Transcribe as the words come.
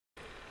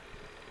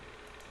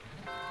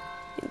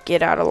and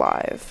get out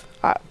alive.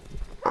 I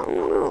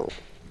don't know.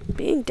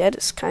 Being dead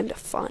is kind of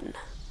fun.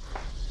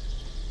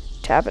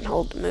 Tap and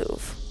hold to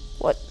move.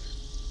 What?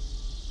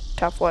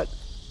 Tap what?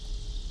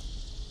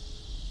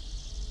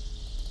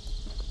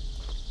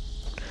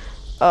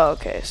 Oh,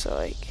 okay, so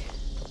like...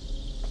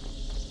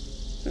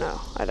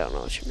 No, I don't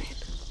know what you mean.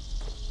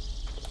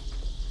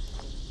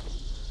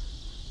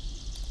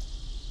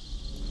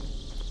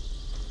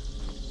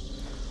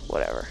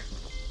 Whatever.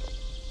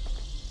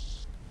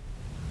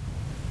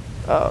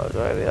 Oh,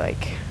 do I be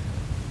like...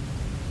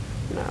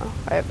 No,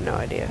 I have no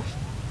idea.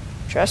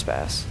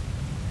 Trespass.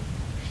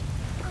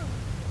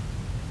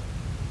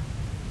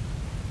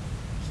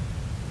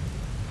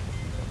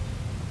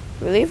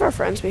 We leave our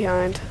friends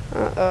behind.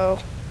 Uh-oh.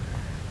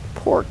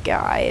 Poor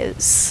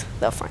guys.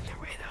 They'll find their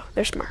way, though.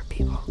 They're smart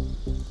people.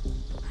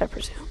 I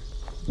presume.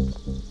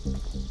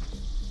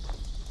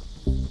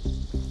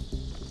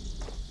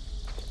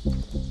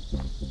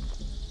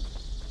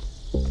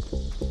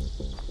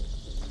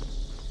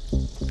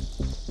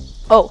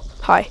 Oh,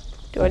 hi.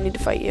 Do I need to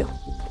fight you?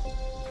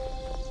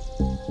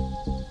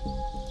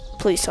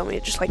 Please tell me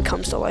it just like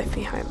comes to life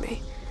behind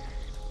me.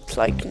 It's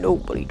like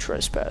nobody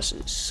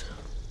trespasses.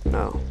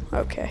 No,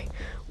 okay.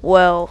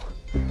 Well,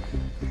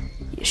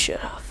 you should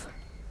have.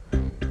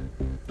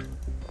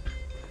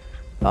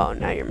 Oh,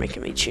 now you're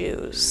making me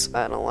choose.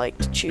 I don't like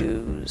to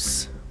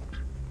choose.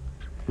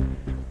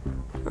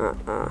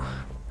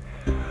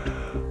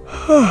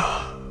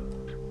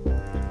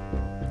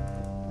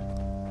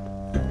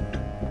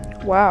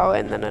 Wow,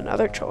 and then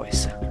another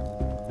choice.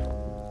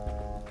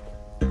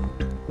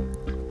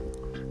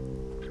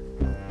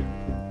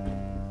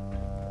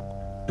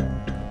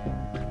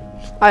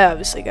 I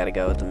obviously gotta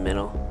go with the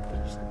middle.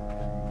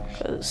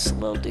 Cause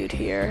little dude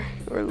here,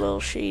 or little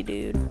she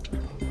dude,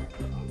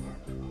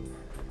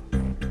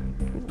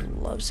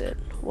 loves it.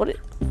 What?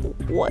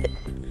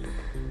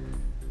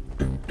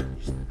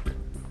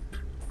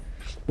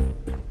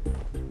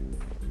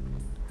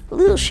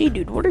 Little she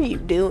dude, what are you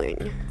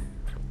doing?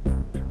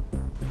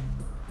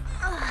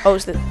 Oh,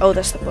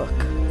 that's the book.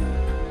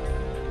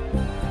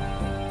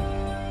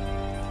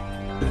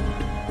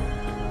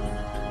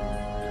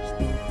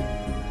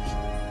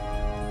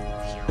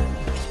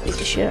 Beat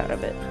the shit out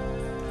of it.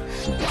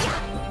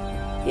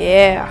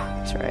 Yeah,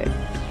 that's right.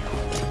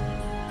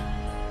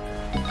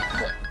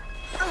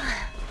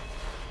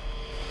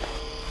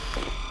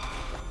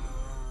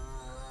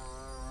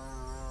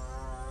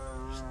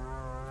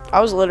 I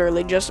was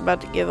literally just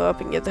about to give up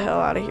and get the hell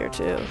out of here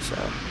too, so.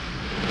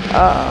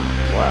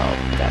 Well,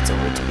 that's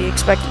only to be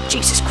expected.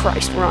 Jesus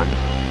Christ, run.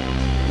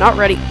 Not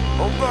ready.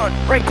 Oh god,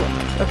 right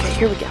click. Okay,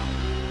 here we go.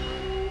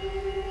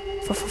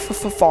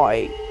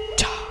 Fight.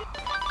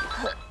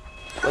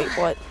 Wait,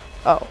 what?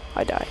 Oh,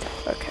 I died.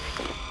 Okay.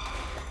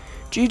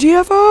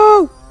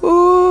 GTFO!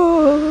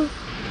 Oh!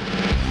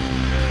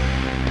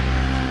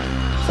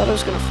 Thought I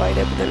was gonna fight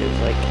it, but then it was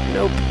like,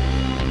 nope.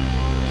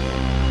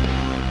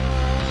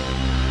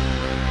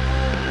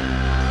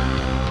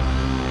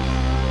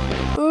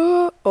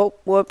 Oh,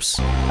 whoops.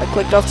 I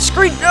clicked off the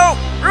screen. No!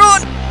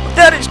 Run!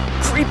 That is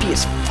creepy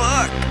as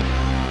fuck.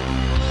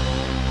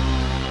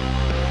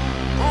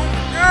 Oh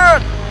my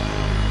god!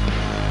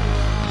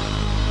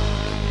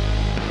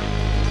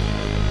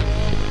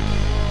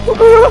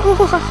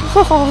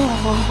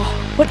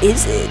 What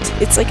is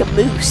it? It's like a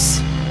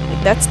moose.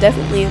 Like, that's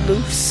definitely a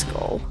moose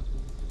skull.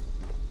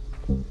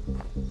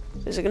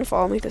 Is it gonna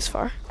follow me this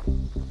far?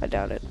 I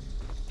doubt it.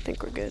 I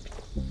think we're good.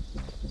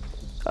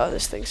 Oh,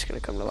 this thing's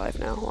gonna come to life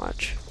now.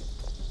 Watch.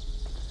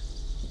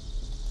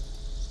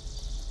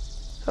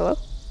 Hello?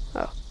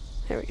 Oh,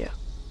 here we go.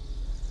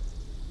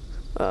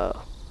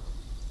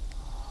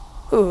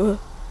 Oh.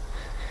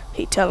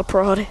 He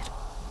teleported.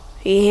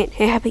 He ain't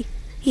happy.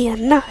 He is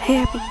not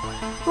happy.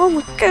 Oh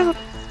my god.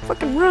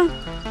 Fucking run.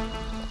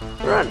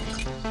 Run.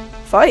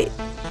 Fight.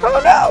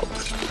 Oh no!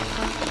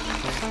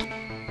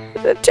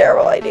 It's a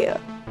terrible idea.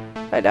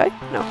 Did I die?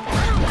 No.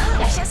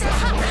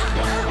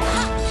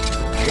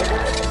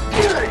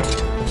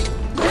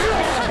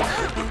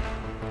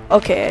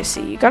 Okay, I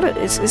see. You gotta.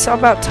 It's all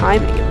about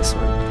timing in this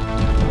one.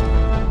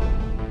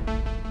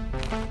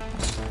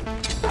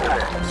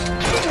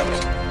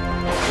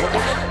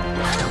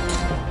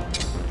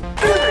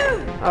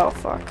 Oh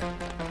fuck.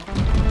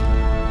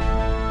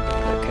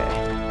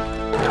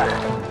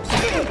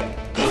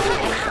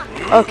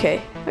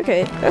 Okay.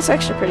 Okay, that's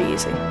actually pretty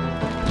easy.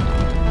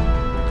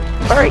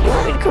 Alright, you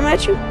want me to come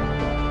at you?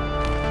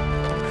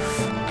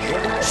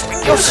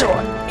 Swing your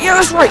sword. Yeah,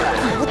 that's right.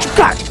 What you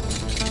got?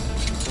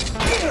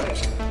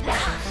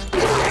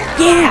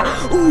 Yeah!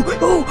 Ooh,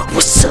 ooh,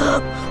 what's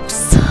up?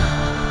 What's up?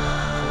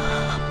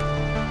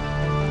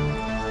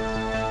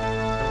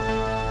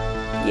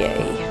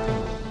 Yay.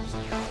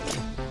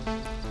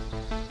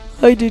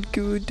 I did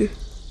good.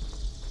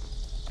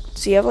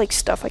 So you have like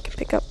stuff I can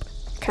pick up?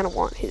 I kinda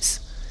want his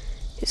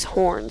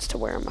horns to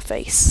wear on my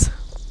face.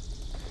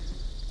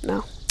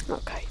 No?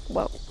 Okay.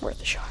 Well,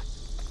 worth a shot.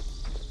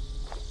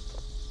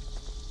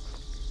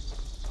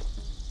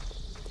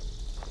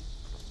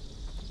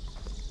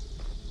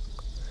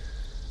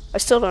 I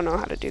still don't know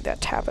how to do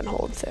that tap and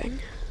hold thing.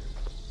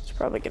 It's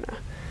probably gonna,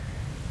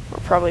 or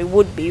probably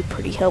would be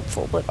pretty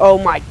helpful, but oh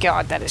my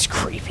god, that is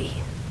creepy.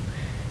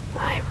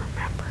 I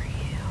remember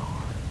you,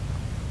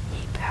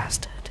 you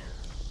bastard.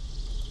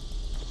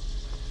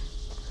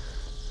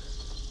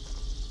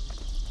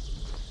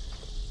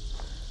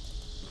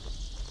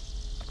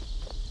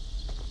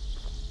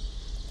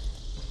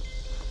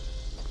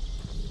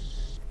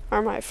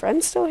 Are my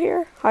friends still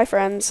here? Hi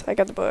friends, I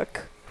got the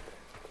book.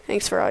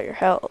 Thanks for all your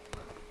help.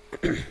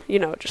 You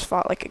know, just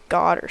fought like a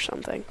god or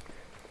something.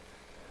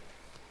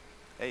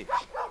 Hey.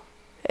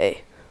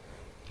 Hey.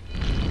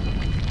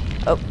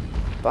 Oh,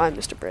 bye,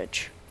 Mr.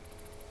 Bridge.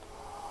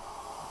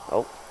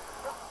 Oh.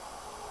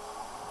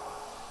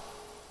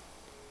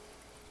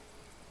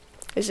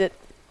 Is it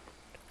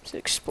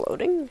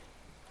exploding?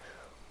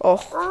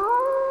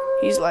 Oh,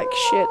 he's like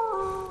shit.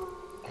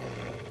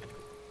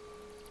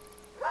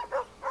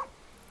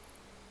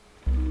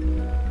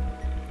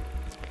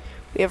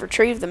 We have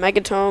retrieved the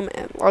Megatome,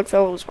 and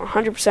Longfellow was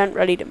 100%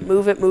 ready to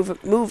move it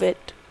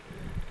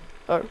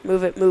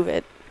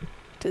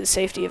to the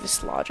safety of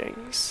his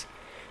lodgings.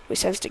 We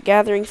sensed a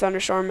gathering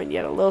thunderstorm, and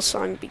yet a little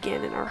song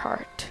began in our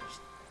heart.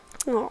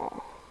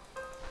 Aww.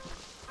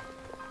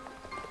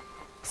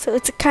 So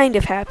it's a kind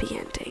of happy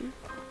ending.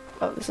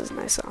 Oh, this is a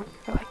nice song.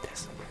 I like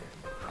this.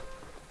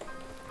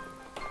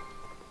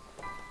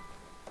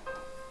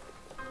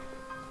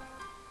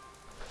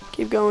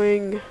 Keep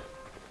going.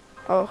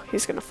 Oh,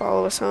 he's gonna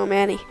follow us home,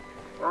 Annie.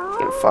 He's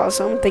gonna follow us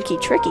home and think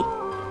he's tricky.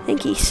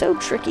 Think he's so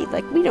tricky,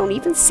 like we don't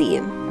even see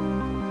him.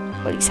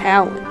 But he's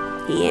howling.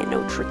 He ain't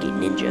no tricky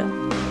ninja.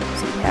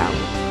 He's howling.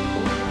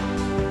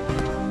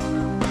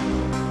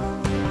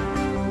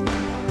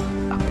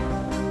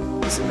 Oh,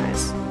 this is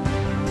nice.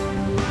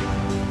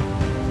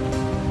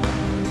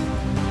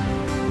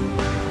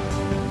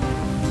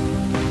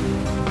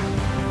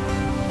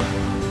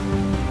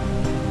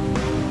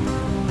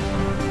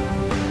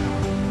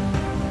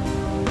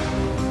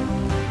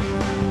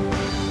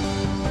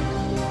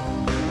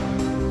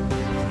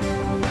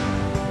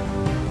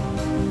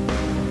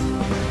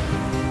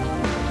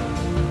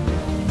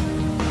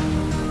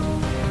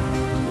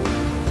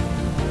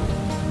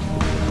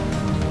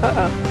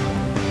 Uh-oh.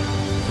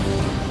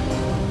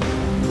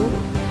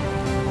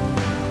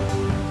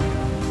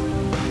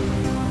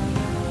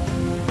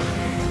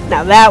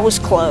 Now that was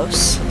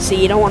close.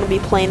 See, you don't want to be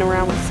playing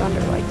around with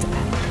thunder like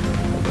that.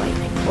 With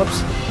lightning.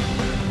 Whoops.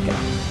 Okay.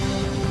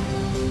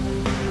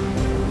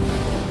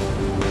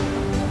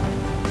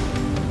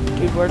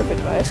 Dude, word of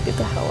advice, get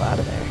the hell out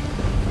of there.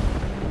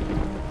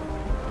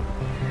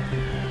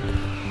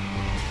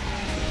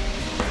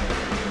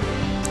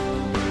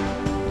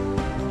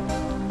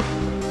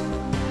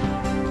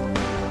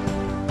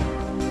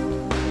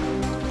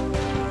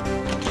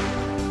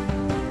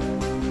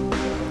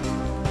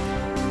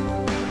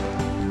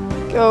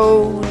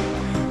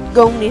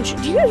 Go Ninja.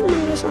 Do you guys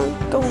remember this song?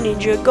 Go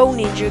Ninja, go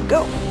Ninja,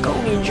 go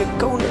Ninja,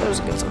 go Ninja. That was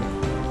a good song.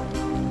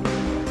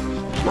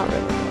 Not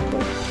really,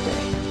 but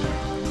okay.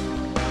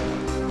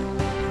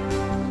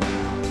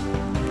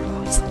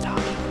 Oh, it's the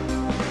doggy.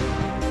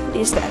 What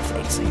is that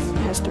thing?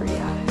 It has 3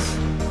 eyes.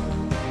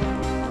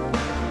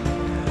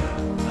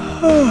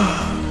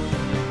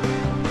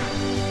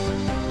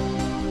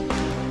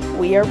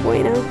 We are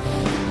bueno.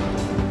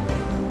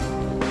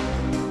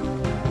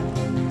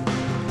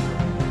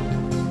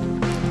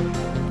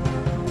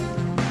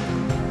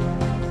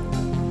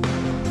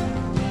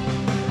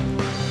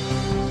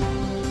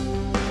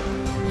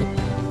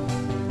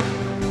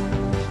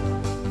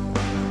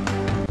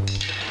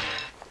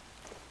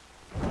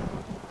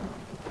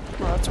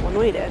 That's one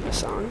way to end a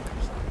song.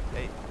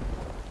 Hey.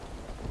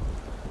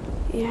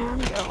 Yeah,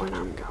 I'm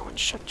going.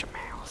 Shut your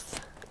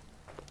mouth.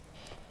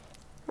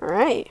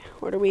 Alright,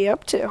 what are we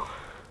up to?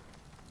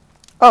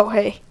 Oh,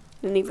 hey.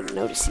 Didn't even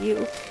notice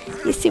you.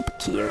 You're super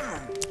cute.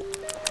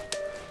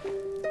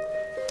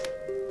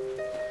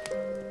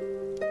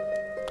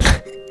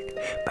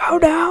 Bow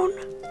down.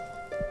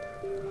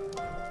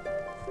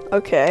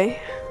 Okay.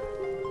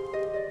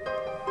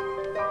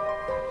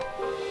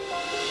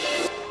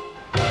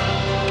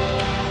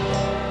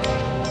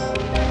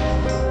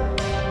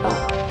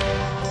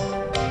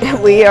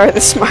 We are the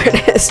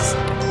smartest.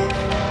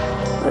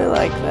 I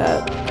like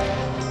that.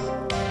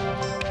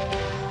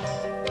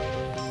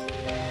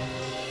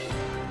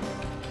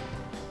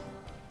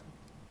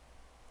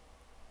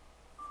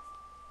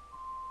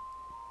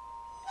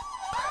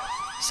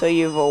 So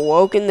you've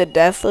awoken the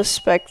deathless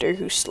specter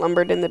who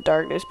slumbered in the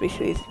darkness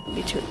beneath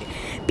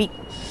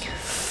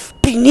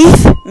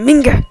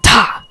Minga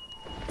Ta.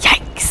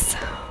 Yikes.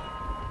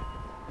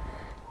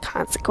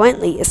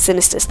 Consequently, a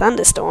sinister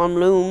thunderstorm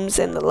looms,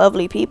 and the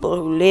lovely people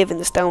who live in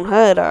the stone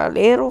hut are a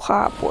little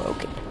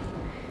heartbroken.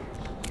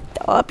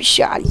 The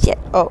upshot is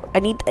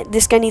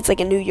this guy needs like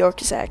a New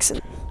Yorker's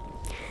accent.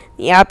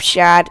 The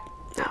upshot,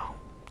 no,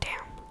 damn,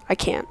 I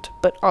can't,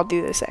 but I'll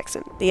do this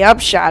accent. The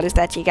upshot is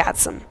that you got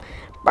some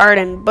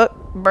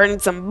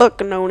burdensome book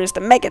known as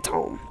the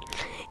Megatome.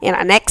 In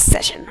our next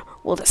session,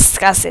 we'll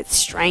discuss its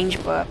strange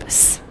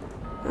purpose.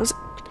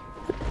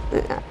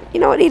 You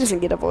know what? He doesn't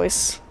get a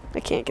voice. I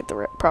can't get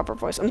the proper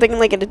voice. I'm thinking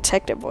like a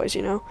detective voice,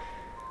 you know?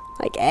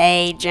 Like,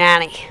 hey,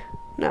 Johnny.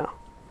 No.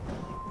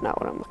 Not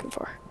what I'm looking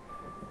for.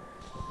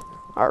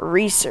 Our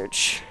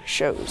research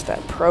shows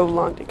that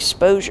prolonged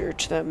exposure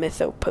to the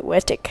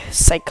mythopoetic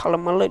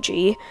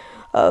psychology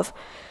of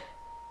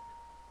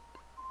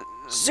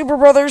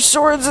SuperBrothers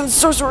Swords and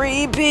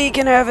Sorcery EP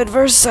can have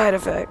adverse side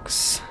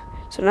effects.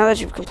 So now that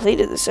you've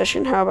completed the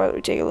session, how about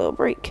we take a little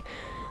break?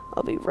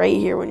 I'll be right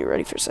here when you're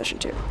ready for session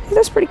 2. Hey,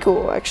 that's pretty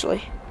cool,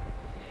 actually.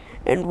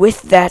 And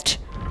with that,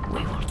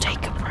 we will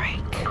take a break.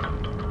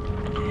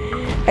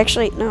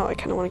 Actually, no, I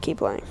kind of want to keep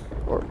playing.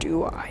 Or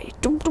do I?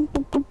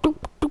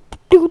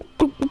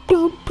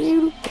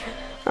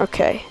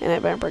 Okay, and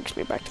it brings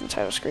me back to the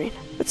title screen.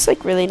 It's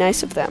like really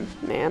nice of them,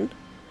 man.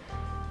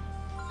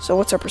 So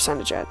what's our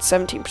percentage at?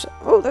 17%.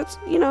 Oh, that's,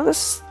 you know,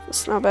 that's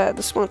not bad.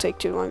 This won't take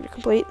too long to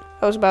complete.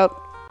 That was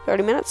about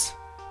 30 minutes?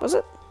 Was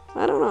it?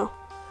 I don't know.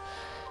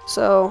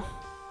 So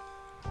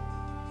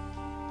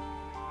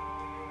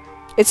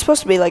it's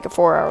supposed to be like a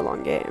 4-hour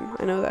long game.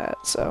 I know that,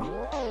 so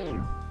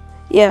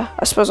yeah,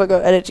 I suppose I'll go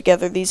edit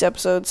together these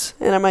episodes,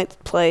 and I might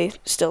play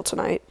still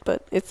tonight,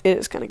 but it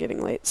is kind of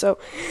getting late. So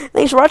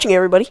thanks for watching,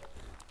 everybody.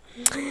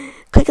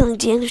 Click on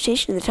the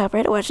annotation in the top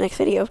right to watch the next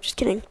video. Just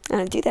kidding. I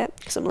don't do that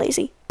because I'm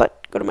lazy.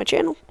 But go to my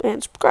channel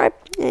and subscribe,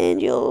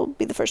 and you'll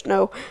be the first to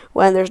know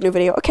when there's a new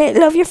video. Okay,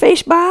 love your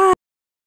face. Bye.